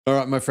All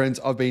right, my friends,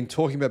 I've been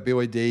talking about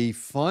BYD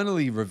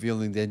finally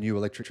revealing their new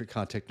electric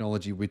car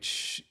technology,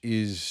 which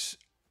is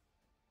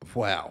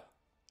wow.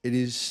 It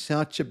is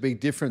such a big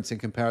difference in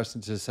comparison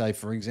to, say,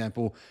 for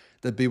example,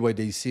 the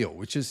BYD Seal,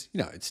 which is,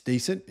 it's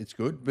decent, it's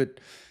good,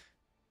 but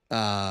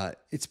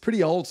it's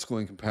pretty old school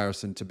in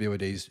comparison to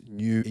BYD's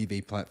new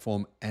EV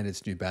platform and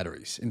its new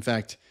batteries. In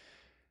fact,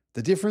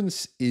 the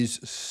difference is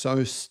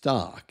so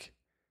stark,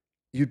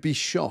 you'd be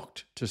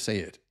shocked to see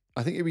it.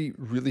 I think you'd be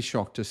really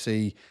shocked to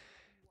see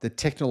the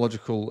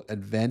technological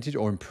advantage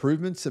or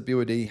improvements that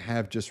BYD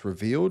have just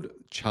revealed,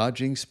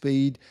 charging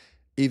speed,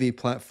 EV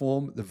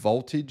platform, the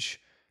voltage.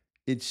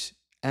 It's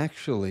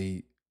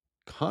actually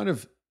kind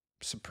of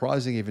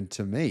surprising even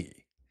to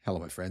me. Hello,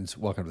 my friends.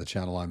 Welcome to the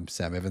channel. I'm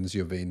Sam Evans.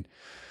 You've been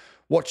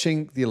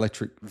watching the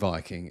Electric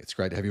Viking. It's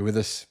great to have you with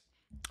us.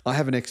 I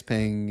have an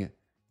Xpeng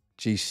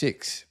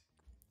G6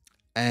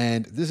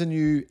 and there's a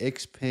new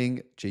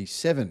Xpeng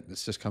G7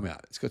 that's just come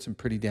out. It's got some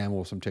pretty damn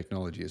awesome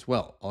technology as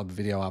well. I'll have a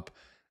video up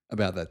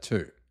about that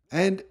too.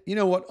 And you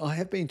know what? I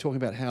have been talking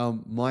about how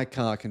my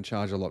car can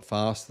charge a lot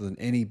faster than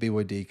any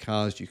BYD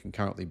cars you can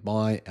currently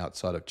buy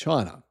outside of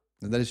China.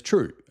 And that is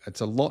true.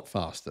 It's a lot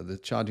faster. The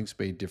charging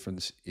speed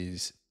difference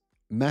is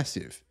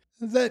massive.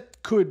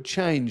 That could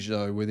change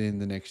though within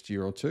the next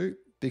year or two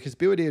because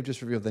BYD have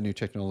just revealed their new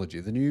technology.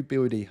 The new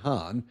BYD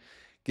Han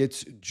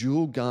gets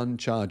dual gun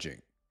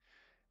charging.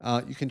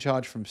 You can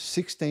charge from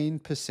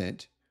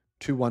 16%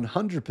 to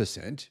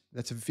 100%.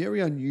 That's a very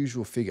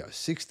unusual figure,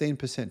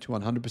 16% to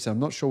 100%. I'm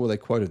not sure where they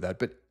quoted that,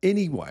 but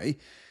anyway,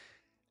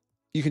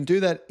 you can do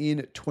that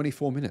in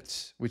 24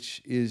 minutes,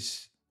 which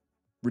is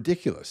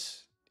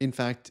ridiculous. In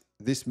fact,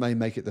 this may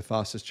make it the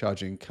fastest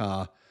charging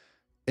car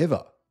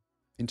ever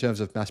in terms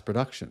of mass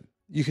production.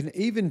 You can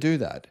even do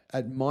that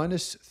at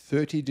minus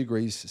 30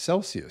 degrees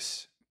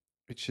Celsius,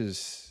 which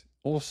is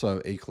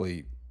also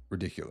equally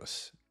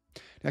ridiculous.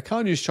 Now,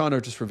 Car News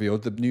China just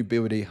revealed the new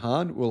BYD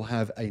Han will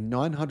have a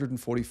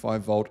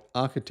 945 volt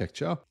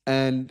architecture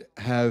and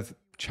have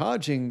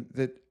charging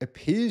that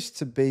appears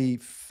to be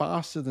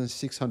faster than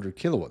 600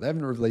 kilowatt. They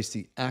haven't released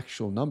the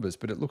actual numbers,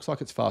 but it looks like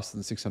it's faster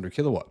than 600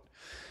 kilowatt.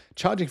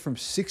 Charging from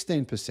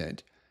 16%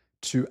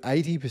 to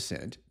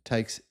 80%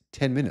 takes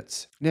 10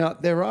 minutes. Now,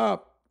 there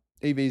are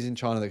EVs in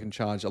China that can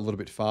charge a little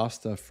bit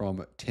faster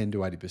from 10 to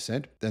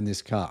 80% than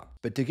this car.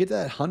 But to get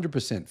that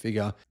 100%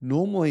 figure,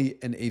 normally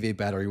an EV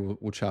battery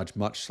will charge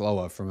much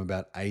slower from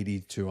about 80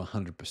 to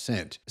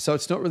 100%. So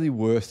it's not really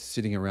worth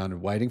sitting around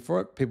and waiting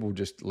for it. People will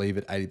just leave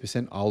it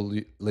 80%. I'll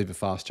leave a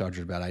fast charger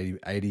at about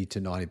 80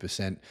 to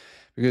 90%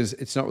 because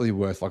it's not really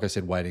worth, like I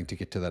said, waiting to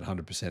get to that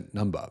 100%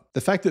 number.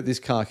 The fact that this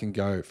car can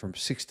go from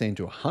 16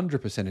 to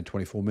 100% in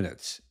 24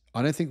 minutes,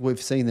 I don't think we've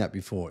seen that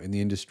before in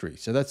the industry.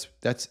 So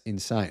that's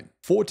insane.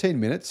 14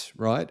 minutes,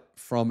 right,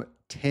 from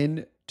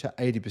 10 to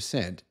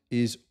 80%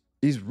 is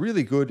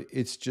really good.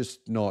 It's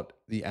just not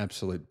the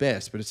absolute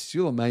best, but it's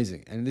still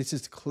amazing. And this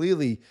is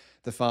clearly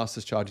the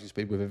fastest charging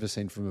speed we've ever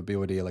seen from a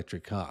BYD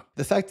electric car.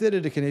 The fact that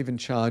it can even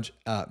charge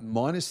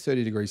minus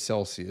 30 degrees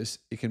Celsius,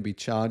 it can be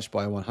charged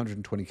by a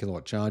 120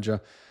 kilowatt charger.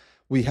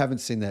 We haven't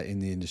seen that in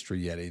the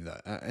industry yet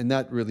either. And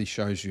that really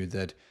shows you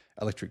that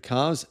electric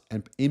cars,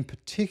 and in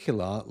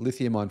particular,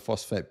 lithium iron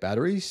phosphate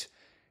batteries,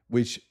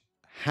 which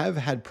have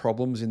had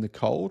problems in the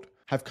cold,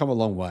 have come a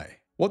long way.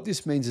 What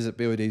this means is that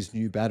BYD's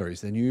new batteries,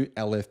 the new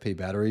LFP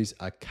batteries,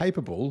 are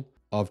capable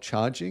of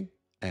charging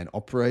and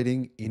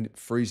operating in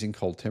freezing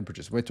cold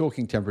temperatures. We're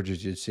talking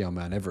temperatures you'd see on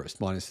Mount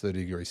Everest, minus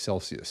 30 degrees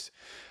Celsius.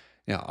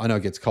 Now, I know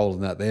it gets colder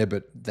than that there,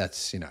 but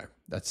that's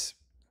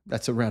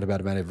around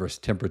about Mount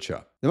Everest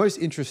temperature. The most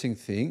interesting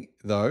thing,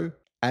 though,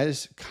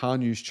 as Car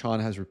News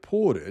China has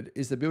reported,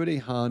 is the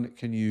BYD Han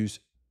can use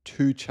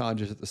two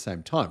chargers at the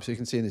same time. So you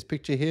can see in this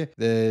picture here,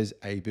 there's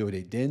a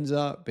BYD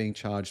Denza being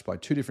charged by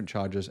two different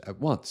chargers at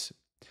once.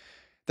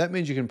 That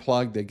means you can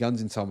plug their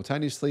guns in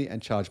simultaneously and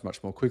charge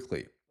much more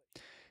quickly.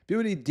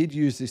 BYD did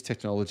use this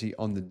technology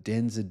on the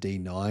Denza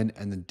D9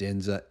 and the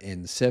Denza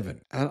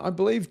N7. And I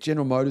believe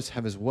General Motors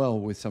have as well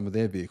with some of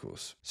their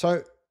vehicles.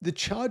 So the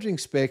charging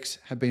specs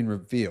have been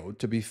revealed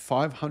to be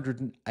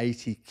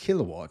 580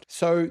 kilowatt.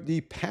 So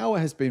the power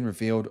has been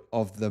revealed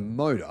of the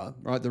motor,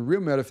 right? The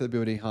real motor for the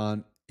BYD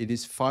Han, it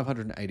is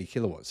 580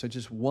 kilowatts. So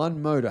just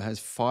one motor has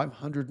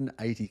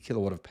 580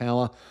 kilowatt of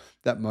power.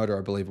 That motor,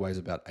 I believe, weighs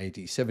about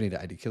 70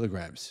 to 80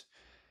 kilograms.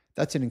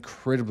 That's an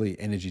incredibly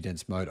energy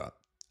dense motor.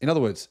 In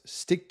other words,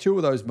 stick two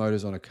of those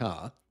motors on a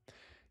car,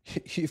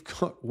 you've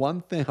got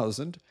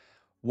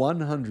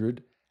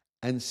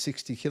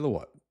 1,160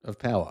 kilowatt of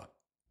power.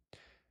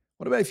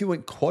 What about if you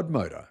went quad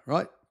motor,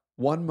 right?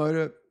 One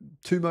motor,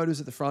 two motors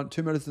at the front,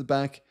 two motors at the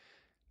back.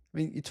 I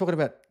mean, you're talking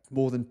about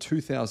more than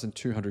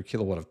 2,200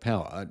 kilowatt of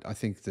power. I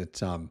think that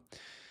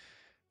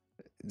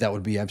that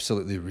would be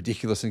absolutely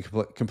ridiculous and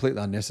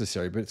completely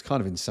unnecessary, but it's kind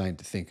of insane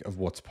to think of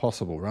what's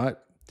possible, right?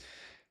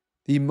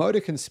 The motor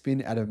can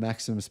spin at a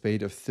maximum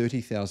speed of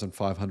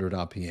 30,500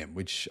 RPM,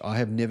 which I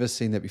have never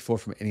seen that before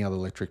from any other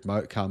electric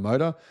car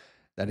motor.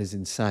 That is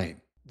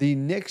insane. The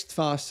next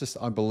fastest,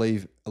 I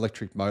believe,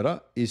 electric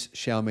motor is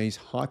Xiaomi's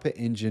Hyper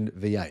Engine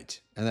V8,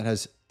 and that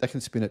has that can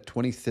spin at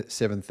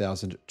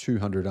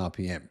 27,200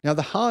 RPM. Now,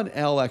 the hard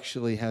L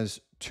actually has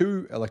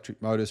 2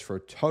 electric motors for a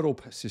total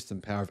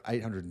system power of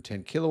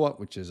 810 kilowatt,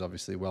 which is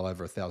obviously well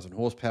over 1,000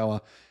 horsepower,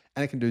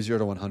 and it can do 0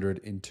 to 100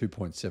 in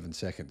 2.7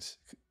 seconds.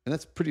 And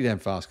that's pretty damn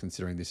fast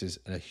considering this is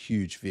a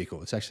huge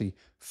vehicle. It's actually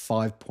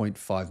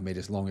 5.5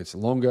 meters long. It's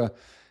longer,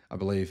 I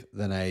believe,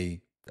 than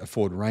a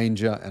Ford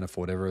Ranger and a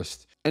Ford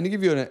Everest. And to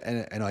give you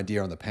an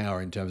idea on the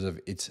power in terms of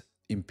its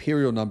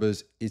imperial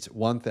numbers, it's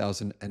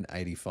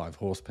 1,085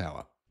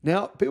 horsepower.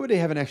 Now, BYD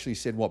haven't actually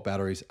said what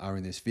batteries are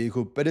in this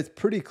vehicle, but it's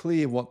pretty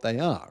clear what they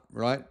are,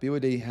 right?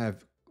 BYD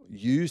have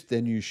used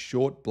their new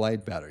short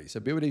blade battery. So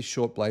BYD's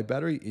short blade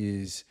battery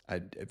is a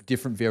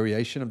different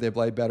variation of their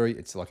blade battery.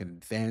 It's like an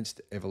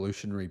advanced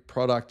evolutionary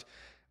product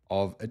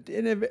of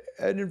an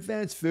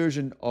advanced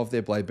version of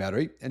their blade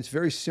battery. And it's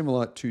very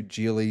similar to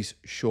Geely's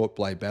short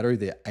blade battery,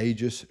 their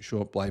Aegis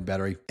short blade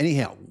battery.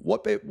 Anyhow,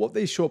 what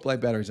these short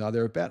blade batteries are,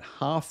 they're about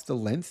half the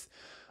length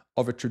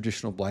of a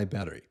traditional blade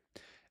battery.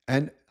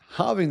 And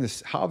halving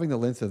the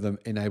length of them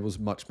enables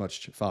much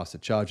faster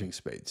charging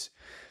speeds.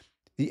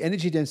 The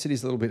energy density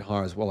is a little bit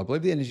higher as well. I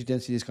believe the energy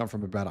density has gone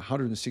from about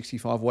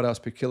 165 watt hours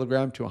per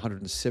kilogram to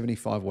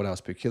 175 watt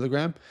hours per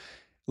kilogram.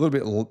 A little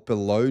bit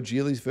below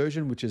Geely's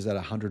version, which is at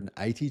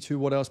 182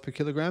 watt hours per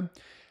kilogram.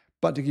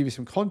 But to give you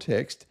some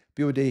context,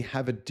 BYD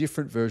have a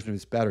different version of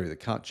its battery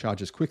that can't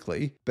charge as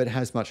quickly, but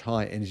has much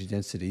higher energy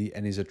density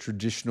and is a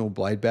traditional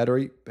blade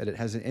battery, but it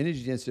has an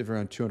energy density of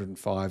around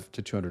 205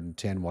 to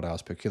 210 watt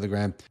hours per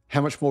kilogram. How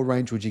much more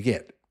range would you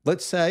get?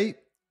 Let's say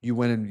you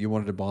went and you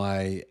wanted to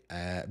buy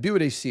a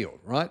BYD Seal,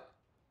 right?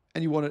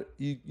 And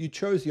you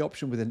chose the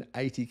option with an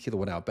 80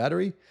 kilowatt hour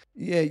battery.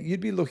 Yeah, you'd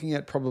be looking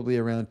at probably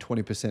around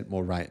 20%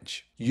 more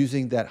range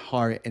using that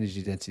higher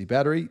energy density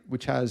battery,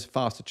 which has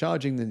faster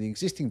charging than the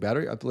existing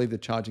battery. I believe the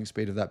charging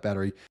speed of that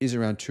battery is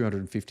around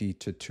 250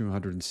 to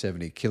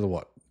 270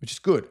 kilowatt, which is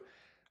good.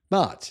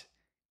 But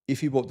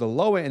if you bought the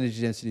lower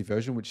energy density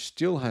version, which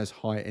still has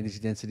higher energy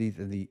density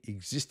than the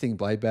existing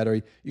blade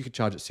battery, you could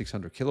charge at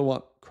 600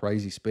 kilowatt,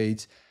 crazy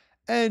speeds,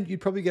 and you'd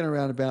probably get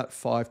around about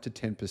 5 to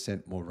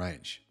 10% more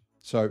range.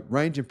 So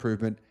range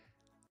improvement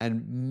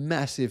and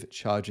massive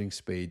charging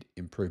speed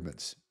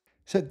improvements.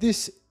 So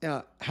this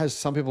has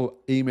some people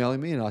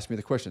emailing me and asking me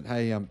the question,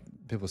 hey,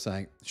 people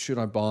saying, should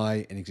I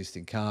buy an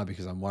existing car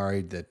because I'm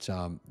worried that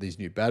these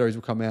new batteries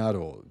will come out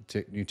or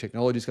new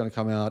technology is going to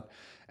come out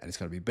and it's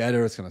going to be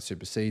better, it's going to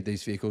supersede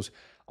these vehicles.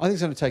 I think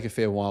it's going to take a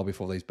fair while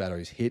before these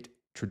batteries hit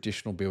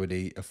traditional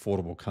BYD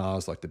affordable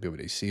cars like the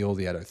BYD Seal,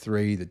 the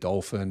 803, the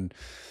Dolphin,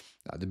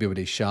 the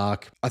BYD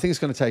Shark. I think it's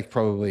going to take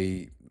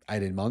probably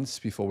 18 months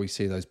before we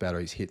see those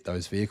batteries hit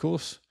those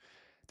vehicles.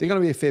 They're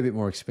going to be a fair bit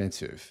more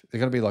expensive. They're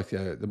going to be like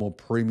the more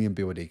premium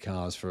BYD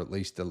cars for at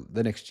least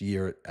the next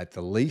year at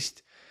the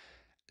least.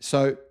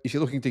 So if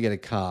you're looking to get a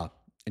car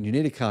and you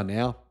need a car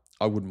now,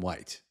 I wouldn't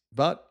wait.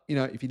 But,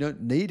 if you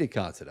don't need a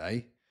car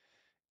today,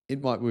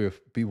 it might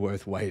be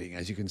worth waiting.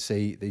 As you can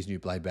see, these new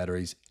blade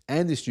batteries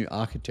and this new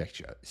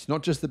architecture. It's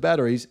not just the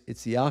batteries,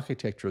 it's the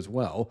architecture as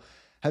well.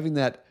 Having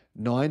that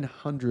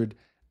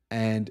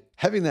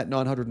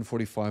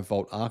 945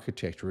 volt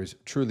architecture is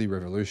truly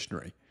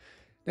revolutionary.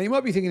 Now you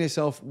might be thinking to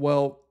yourself,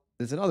 well,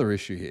 there's another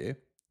issue here.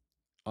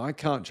 I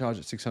can't charge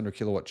at 600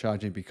 kilowatt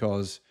charging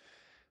because,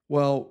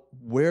 well,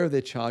 where are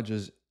their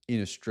chargers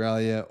in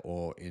Australia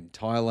or in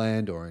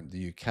Thailand or in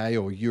the UK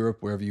or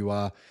Europe, wherever you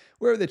are?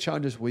 Where are there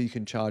chargers where you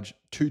can charge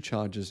 2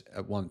 chargers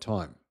at one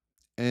time?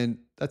 And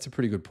that's a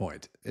pretty good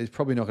point. It's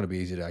probably not going to be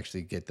easy to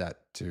actually get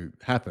that to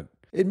happen.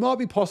 It might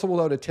be possible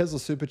though at a Tesla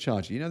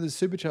supercharger. The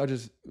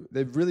superchargers,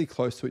 they're really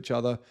close to each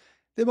other.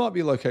 There might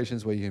be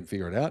locations where you can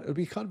figure it out. It would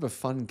be kind of a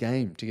fun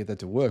game to get that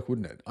to work,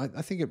 wouldn't it?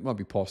 I think it might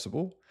be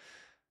possible.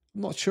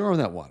 I'm not sure on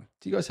that one.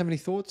 Do you guys have any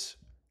thoughts?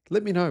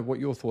 Let me know what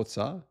your thoughts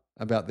are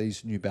about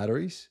these new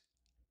batteries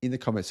in the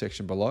comment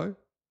section below.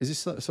 Is this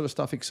sort of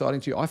stuff exciting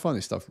to you? I find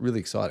this stuff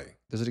really exciting.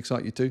 Does it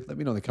excite you too? Let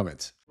me know in the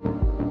comments.